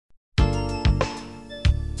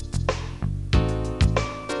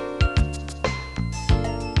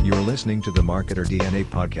listening to the Marketer DNA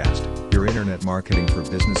podcast, your internet marketing for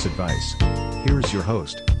business advice. Here is your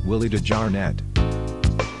host, Willie DeJarnette.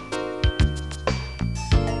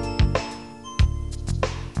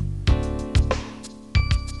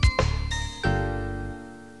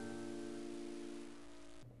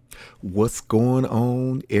 What's going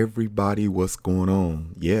on, everybody? What's going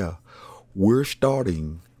on? Yeah, we're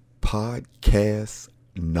starting podcast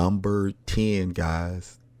number 10,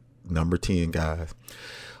 guys. Number 10, guys.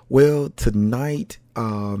 Well, tonight,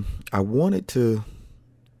 I wanted to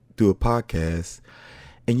do a podcast,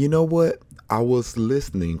 and you know what? I was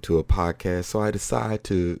listening to a podcast, so I decided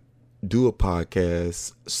to do a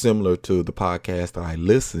podcast similar to the podcast that I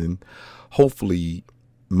listen. Hopefully,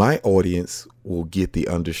 my audience will get the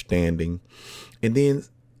understanding. And then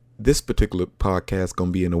this particular podcast is going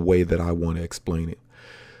to be in a way that I want to explain it.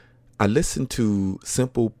 I listened to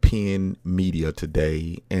Simple Pen Media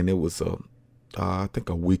today, and it was I think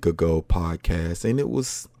a week ago podcast, and it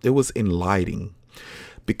was enlightening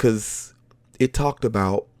because it talked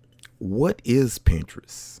about what is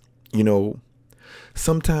Pinterest. You know,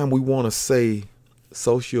 sometimes we want to say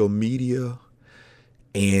social media,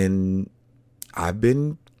 and I've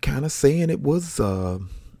been kind of saying it was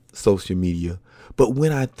social media. But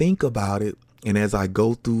when I think about it, and as I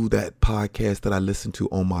go through that podcast that I listened to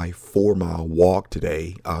on my 4-mile walk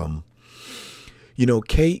today,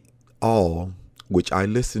 Kate All, which I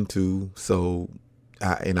listened to,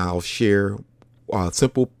 and I'll share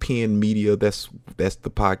Simple Pen Media. That's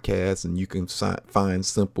the podcast, and you can find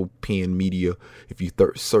Simple Pen Media if you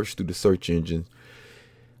search through the search engine.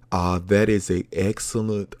 That is a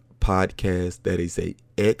excellent podcast. That is a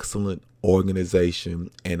excellent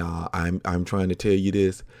organization, and I'm trying to tell you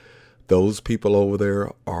this: those people over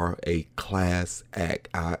there are a class act.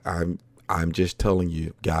 I'm just telling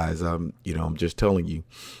you, guys. I'm just telling you.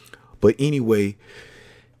 But anyway,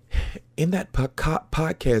 in that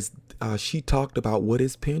podcast, she talked about what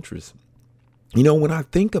is Pinterest. When I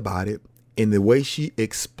think about it, and the way she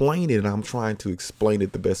explained it, and I'm trying to explain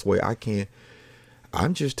it the best way I can.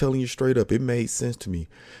 I'm just telling you straight up. It made sense to me.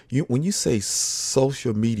 When you say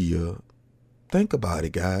social media, think about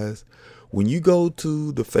it, guys. When you go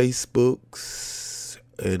to the Facebooks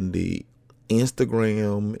and the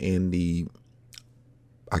Instagram and the,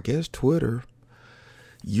 I guess, Twitter,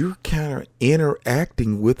 you're kind of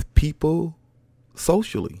interacting with people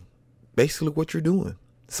socially. Basically what you're doing.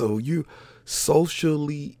 So you're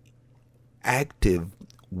socially active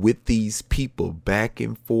with these people, back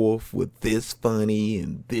and forth with this funny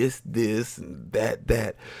and this and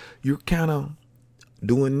that. You're kind of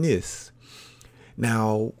doing this.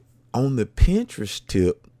 Now, on the Pinterest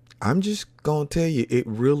tip, I'm just going to tell you, it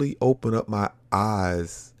really opened up my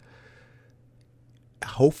eyes.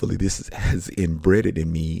 Hopefully this has embedded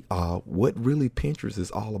in me what really Pinterest is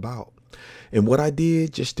all about. And what I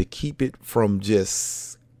did, just to keep it from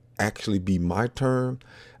just actually be my term,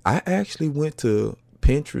 I actually went to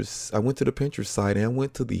Pinterest. I went to the Pinterest site, and I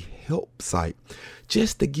went to the help site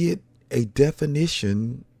just to get a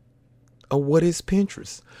definition of what is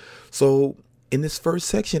Pinterest. So in this first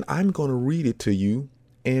section, I'm going to read it to you,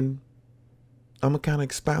 and I'm going to kind of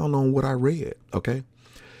expound on what I read. Okay.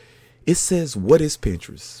 It says, what is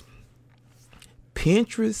Pinterest?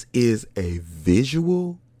 Pinterest is a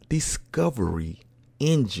visual discovery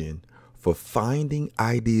engine for finding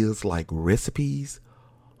ideas like recipes,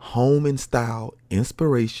 home and style,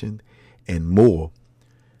 inspiration, and more.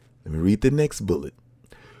 Let me read the next bullet.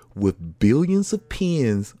 With billions of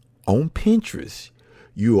pins on Pinterest,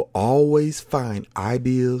 you will always find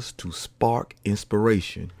ideas to spark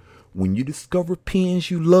inspiration. When you discover pins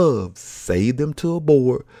you love, save them to a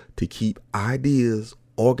board to keep ideas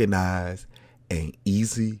organized and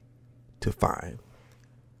easy to find.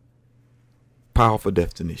 Powerful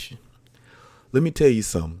definition. Let me tell you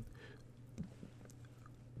something.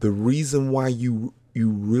 The reason why you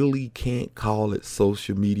really can't call it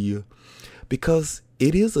social media, because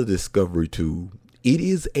it is a discovery tool. It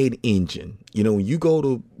is an engine. When you go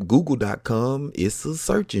to google.com, it's a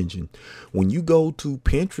search engine. When you go to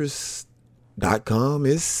pinterest.com,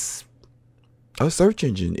 it's a search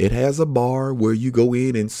engine. It has a bar where you go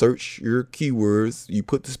in and search your keywords. You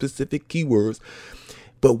put the specific keywords.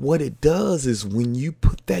 But what it does is when you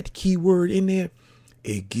put that keyword in there,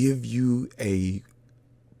 it gives you a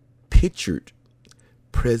pictured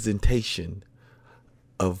presentation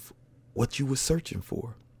of what you were searching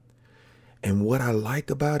for. And what I like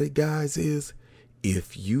about it, guys, is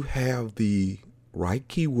if you have the right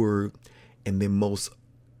keyword and the most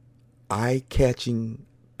eye-catching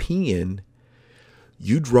pen,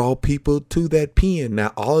 you draw people to that pen.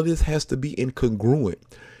 Now, all of this has to be incongruent.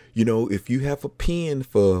 If you have a pen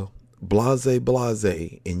for blase,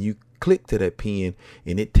 and you click to that pin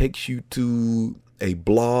and it takes you to a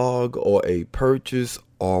blog or a purchase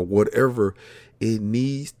or whatever, it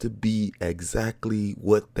needs to be exactly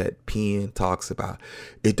what that pin talks about.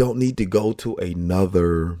 It don't need to go to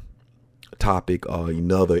another topic or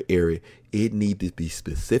another area. It needs to be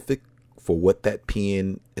specific for what that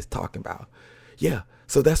pin is talking about. Yeah.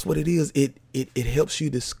 So that's what it is. It helps you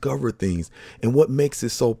discover things. And what makes it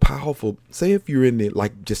so powerful, say if you're in it,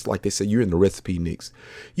 like just like they say, you're in the recipe mix,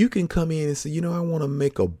 you can come in and say, I want to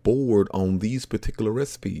make a board on these particular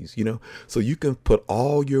recipes, so you can put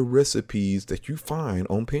all your recipes that you find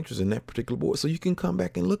on Pinterest in that particular board. So you can come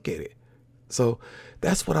back and look at it. So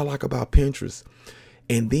that's what I like about Pinterest.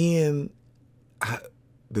 And then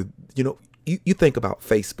you think about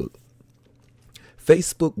Facebook.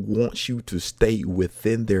 Facebook wants you to stay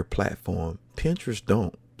within their platform. Pinterest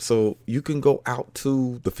don't. So you can go out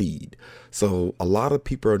to the feed. So a lot of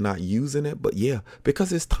people are not using it, but yeah,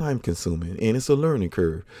 because it's time consuming and it's a learning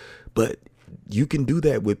curve. But you can do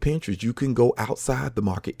that with Pinterest. You can go outside the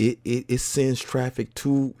market. It sends traffic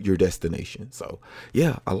to your destination. So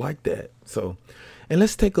yeah, I like that. So, and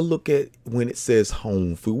let's take a look at when it says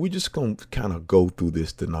home food. We're just going to kind of go through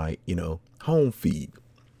this tonight, home feed.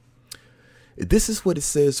 This is what it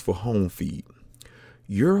says for home feed.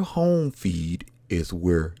 Your home feed is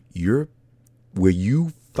where you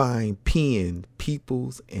find pin,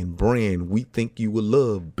 peoples, and brand we think you will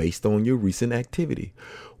love based on your recent activity.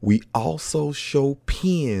 We also show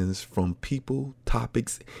pins from people,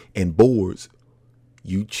 topics, and boards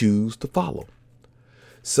you choose to follow.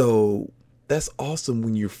 So that's awesome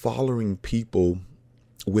when you're following people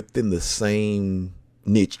within the same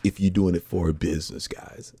niche if you're doing it for a business,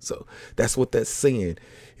 guys. So that's what that's saying.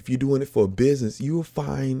 If you're doing it for a business, you'll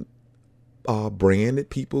find branded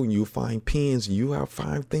people, and you'll find pins, and you'll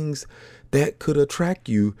find things that could attract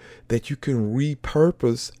you that you can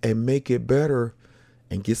repurpose and make it better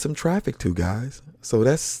and get some traffic to, guys. So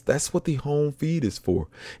that's what the home feed is for.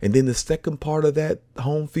 And then the second part of that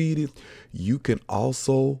home feed is you can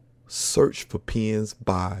also search for pins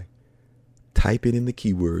by typing in the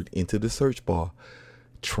keyword into the search bar.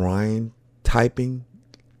 Typing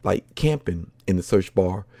like camping in the search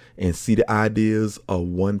bar and see the ideas of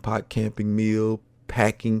one pot camping meal,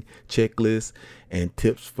 packing checklist, and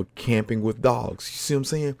tips for camping with dogs. You see what I'm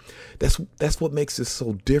saying? That's what makes it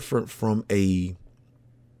so different from a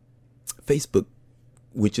Facebook,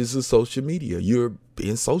 which is a social media. You're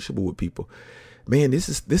being sociable with people. Man,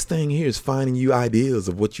 this thing here is finding you ideas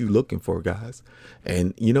of what you're looking for, guys.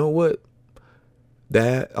 And you know what?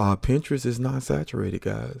 That Pinterest is not saturated,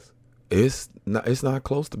 guys. It's not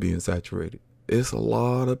close to being saturated. It's a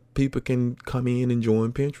lot of people can come in and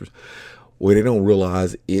join Pinterest. What they don't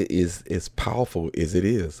realize it is as powerful as it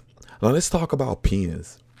is. Now let's talk about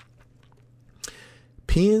pins.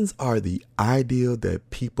 Pins are the idea that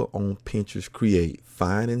people on Pinterest create,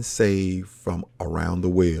 find, and save from around the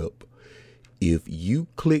web. If you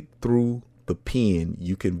click through the pin,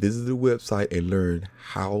 you can visit the website and learn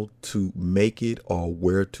how to make it or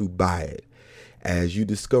where to buy it. As you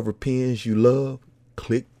discover pins you love,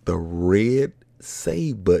 click the red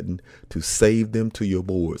save button to save them to your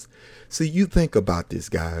boards. So you think about this,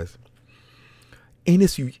 guys. And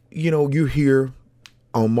it's you're here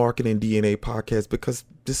on Marketing DNA podcast because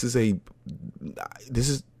this is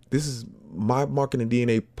my Marketing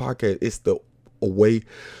DNA podcast. It's a way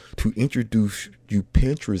to introduce you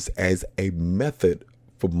Pinterest as a method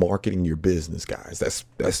for marketing your business, guys.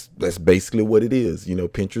 That's basically what it is.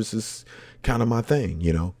 Pinterest is kind of my thing,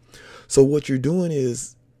 So what you're doing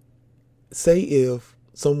is, say if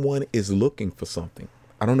someone is looking for something,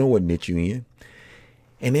 I don't know what niche you're in,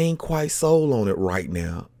 and they ain't quite sold on it right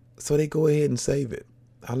now, so they go ahead and save it.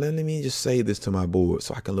 Let me just save this to my board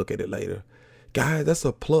so I can look at it later. Guys, that's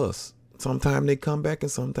a plus. Sometimes they come back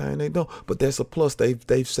and sometimes they don't. But that's a plus.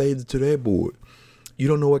 They've saved it to their board. You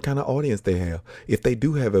don't know what kind of audience they have. If they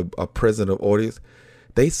do have a present of audience,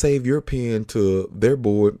 they save your pin to their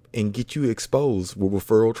board and get you exposed with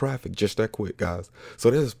referral traffic just that quick, guys.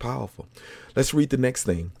 So this is powerful. Let's read the next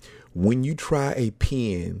thing. When you try a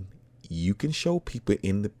pin, you can show people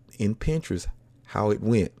in Pinterest how it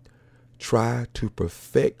went. Try to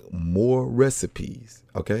perfect more recipes.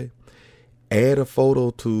 Okay. Add a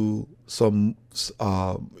photo to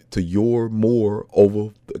your more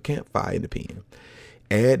over the campfire in the pen.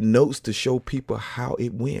 Add notes to show people how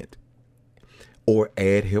it went, or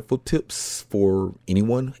add helpful tips for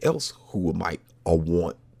anyone else who might or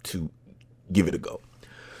want to give it a go.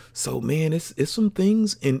 So man, it's some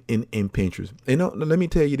things in Pinterest. And let me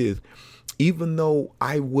tell you this, even though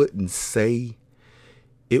I wouldn't say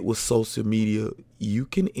it was social media. You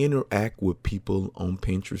can interact with people on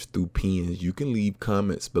Pinterest through pins. You can leave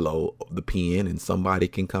comments below the pin and somebody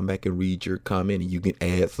can come back and read your comment, and you can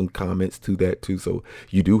add some comments to that too. So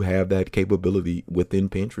you do have that capability within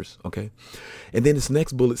Pinterest. Okay. And then this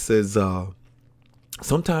next bullet says,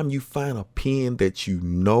 sometimes you find a pin that you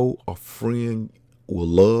know a friend will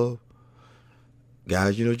love.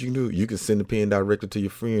 Guys, you know what you can do? You can send the pin directly to your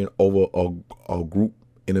friend over a group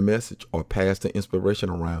in a message, or pass the inspiration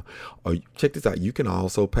around. Or check this out, you can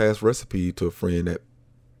also pass recipe to a friend that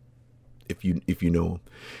if you know them.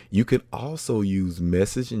 You can also use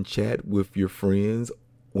message and chat with your friends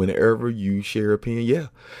whenever you share a pin. Yeah,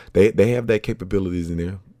 they have that capabilities in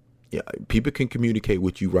there. Yeah, people can communicate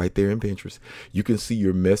with you right there in Pinterest. You can see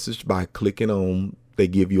your message by clicking on, they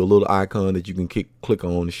give you a little icon that you can click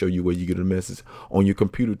on to show you where you get a message on your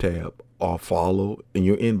computer tab, or follow in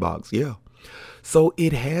your inbox. Yeah. So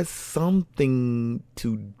it has something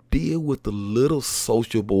to deal with the little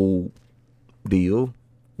sociable deal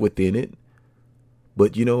within it.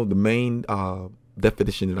 But you know, the main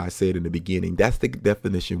definition that I said in the beginning, that's the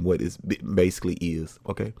definition what it basically is.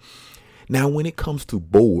 Okay. Now, when it comes to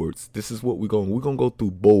boards, this is what we're going to go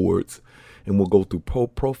through boards, and we'll go through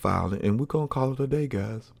profiling, and we're going to call it a day,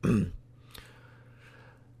 guys.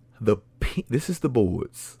 This is the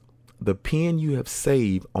boards. The pin you have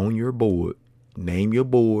saved on your board. Name your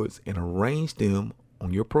boards and arrange them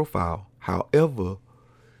on your profile however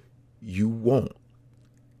you want.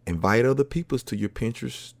 Invite other people to your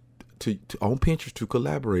Pinterest on Pinterest to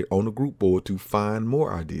collaborate on the group board to find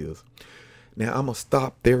more ideas. Now I'm gonna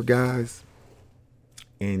stop there, guys.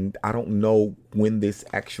 And I don't know when this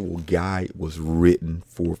actual guide was written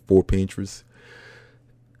for Pinterest.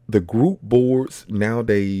 The group boards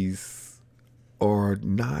nowadays are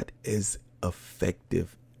not as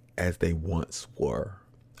effective as they once were,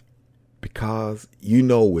 because you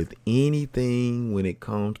know, with anything when it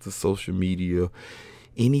comes to social media,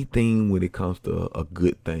 anything when it comes to a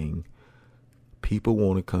good thing, people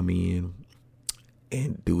want to come in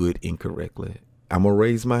and do it incorrectly. I'm gonna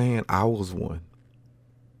raise my hand. I was one,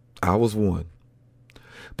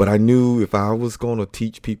 but I knew if I was going to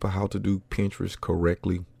teach people how to do Pinterest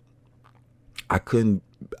correctly, I couldn't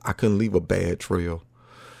leave a bad trail.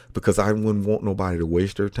 Because I wouldn't want nobody to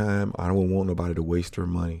waste their time. I wouldn't want nobody to waste their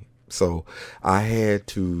money. So I had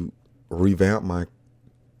to revamp my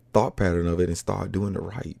thought pattern of it and start doing it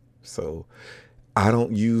right. So I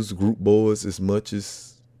don't use group boards as much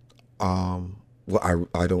as, I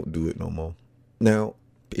don't do it no more. Now,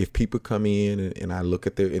 if people come in and I look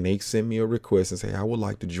at and they send me a request and say, I would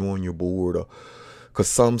like to join your board, or because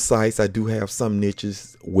some sites, I do have some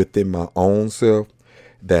niches within my own self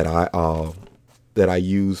that I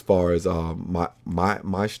use far as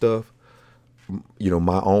my stuff, you know,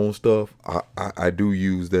 my own stuff. I do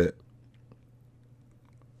use that.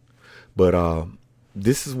 But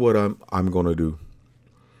this is what I'm gonna do.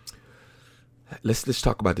 Let's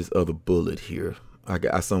talk about this other bullet here. I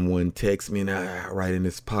got someone text me and right in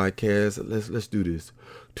this podcast. Let's do this.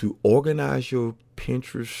 To organize your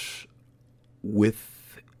Pinterest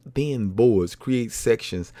within boards, create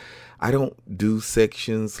sections. I don't do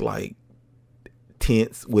sections like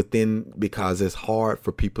tents within, because it's hard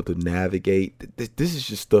for people to navigate. This is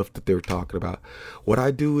just stuff that they're talking about. What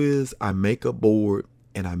I do is I make a board,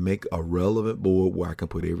 and I make a relevant board where I can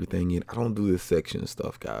put everything in. I don't do this section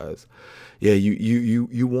stuff, guys. Yeah,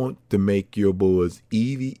 you want to make your boards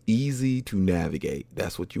easy to navigate.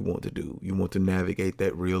 That's what you want to do. You want to navigate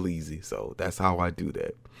that real easy. So that's how I do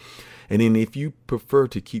that. And then if you prefer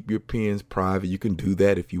to keep your pins private, you can do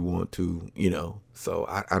that if you want to, you know. So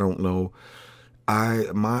I don't know.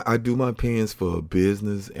 I do my pins for a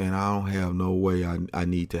business, and I don't have no way I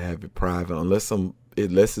need to have it private unless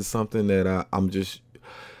it's something that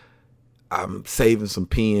I'm saving some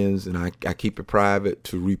pins, and I keep it private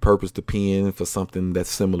to repurpose the pin for something that's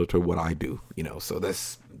similar to what I do, you know. So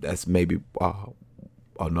that's maybe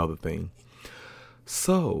another thing.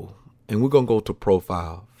 So, and we're gonna go to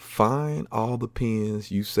profile. Find all the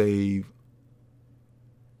pins you save,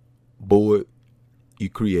 board you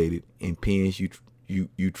created, and pins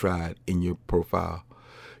you tried in your profile.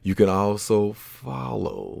 You can also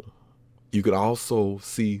follow. You can also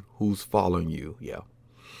see who's following you. Yeah.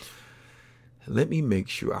 Let me make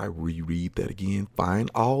sure I reread that again. Find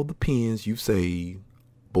all the pins you saved,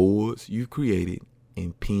 boards you created,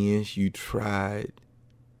 and pins you tried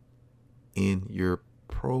in your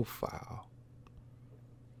profile.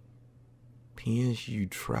 Pins you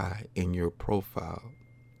tried in your profile.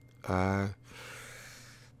 I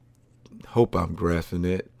hope I'm grasping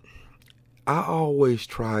it. I always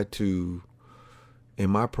try to in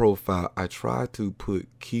my profile, I try to put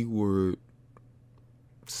keywords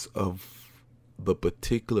of the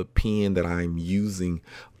particular pen that I'm using.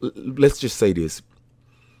 Let's just say this.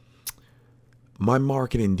 My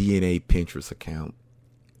Marketing DNA Pinterest account,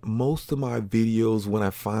 most of my videos, when I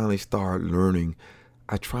finally start learning,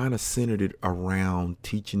 I try to center it around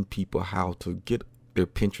teaching people how to get their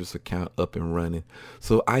Pinterest account up and running.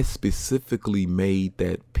 So I specifically made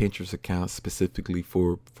that Pinterest account specifically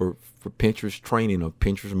for Pinterest training or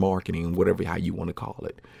Pinterest marketing, whatever how you want to call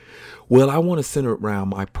it. Well, I want to center around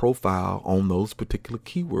my profile on those particular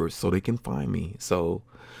keywords so they can find me. So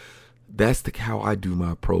that's how I do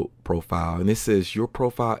my profile. And it says your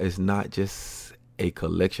profile is not just a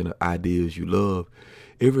collection of ideas you love.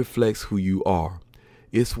 It reflects who you are.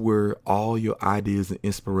 It's where all your ideas and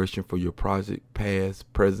inspiration for your project,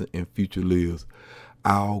 past, present, and future lives.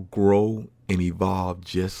 I'll grow and evolve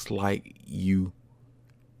just like you,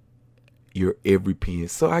 your every pen.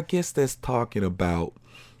 So I guess that's talking about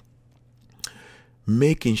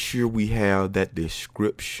making sure we have that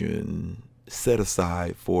description set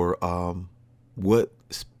aside for what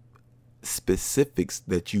specifics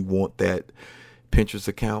that you want that Pinterest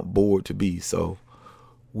account board to be. So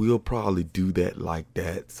we'll probably do that like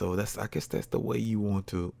that. So I guess that's the way you want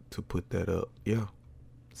to put that up. Yeah.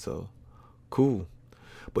 So cool.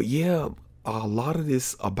 But yeah, a lot of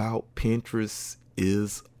this about Pinterest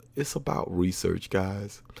it's about research,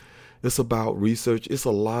 guys. It's about research. It's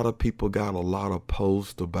a lot of people got a lot of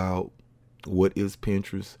posts about what is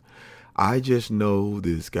Pinterest. I just know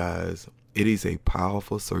this, guys. It is a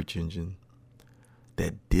powerful search engine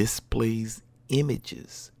that displays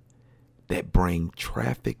images that bring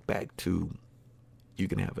traffic back to. You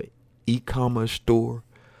can have an e-commerce store.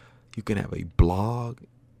 You can have a blog.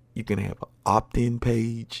 You can have an opt-in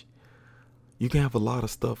page. You can have a lot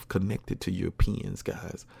of stuff connected to your pins,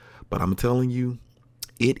 guys. But I'm telling you,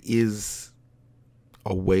 it is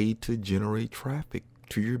a way to generate traffic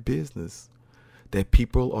to your business that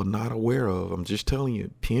people are not aware of. I'm just telling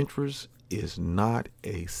you, Pinterest is not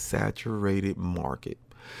a saturated market.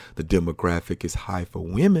 The demographic is high for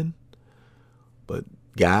women. But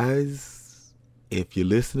guys, if you're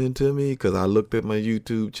listening to me, because I looked at my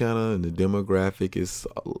YouTube channel and the demographic is,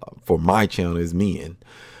 for my channel, is men.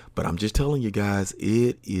 But I'm just telling you guys,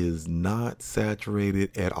 it is not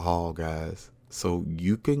saturated at all, guys. So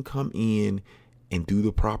you can come in and do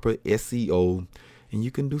the proper SEO and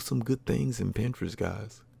you can do some good things in Pinterest,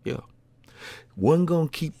 guys. Yeah. Wasn't going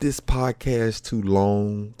to keep this podcast too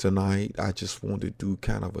long tonight. I just wanted to do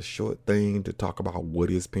kind of a short thing to talk about what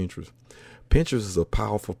is Pinterest. Pinterest is a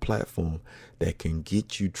powerful platform that can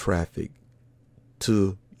get you traffic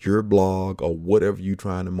to your blog or whatever you're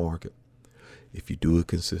trying to market. If you do it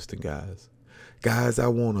consistent, guys. Guys, I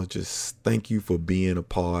want to just thank you for being a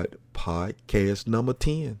podcast number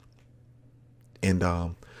 10. And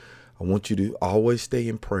I want you to always stay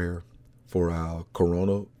in prayer for our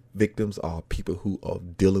corona victims, our people who are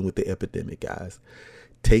dealing with the epidemic, guys.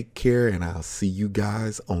 Take care, and I'll see you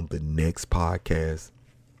guys on the next podcast.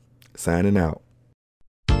 Signing out.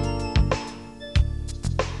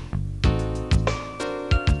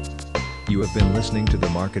 You have been listening to the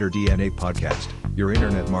Marketer DNA podcast, your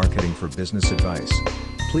internet marketing for business advice.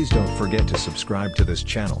 Please don't forget to subscribe to this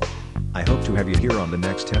channel. I hope to have you here on the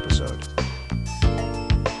next episode.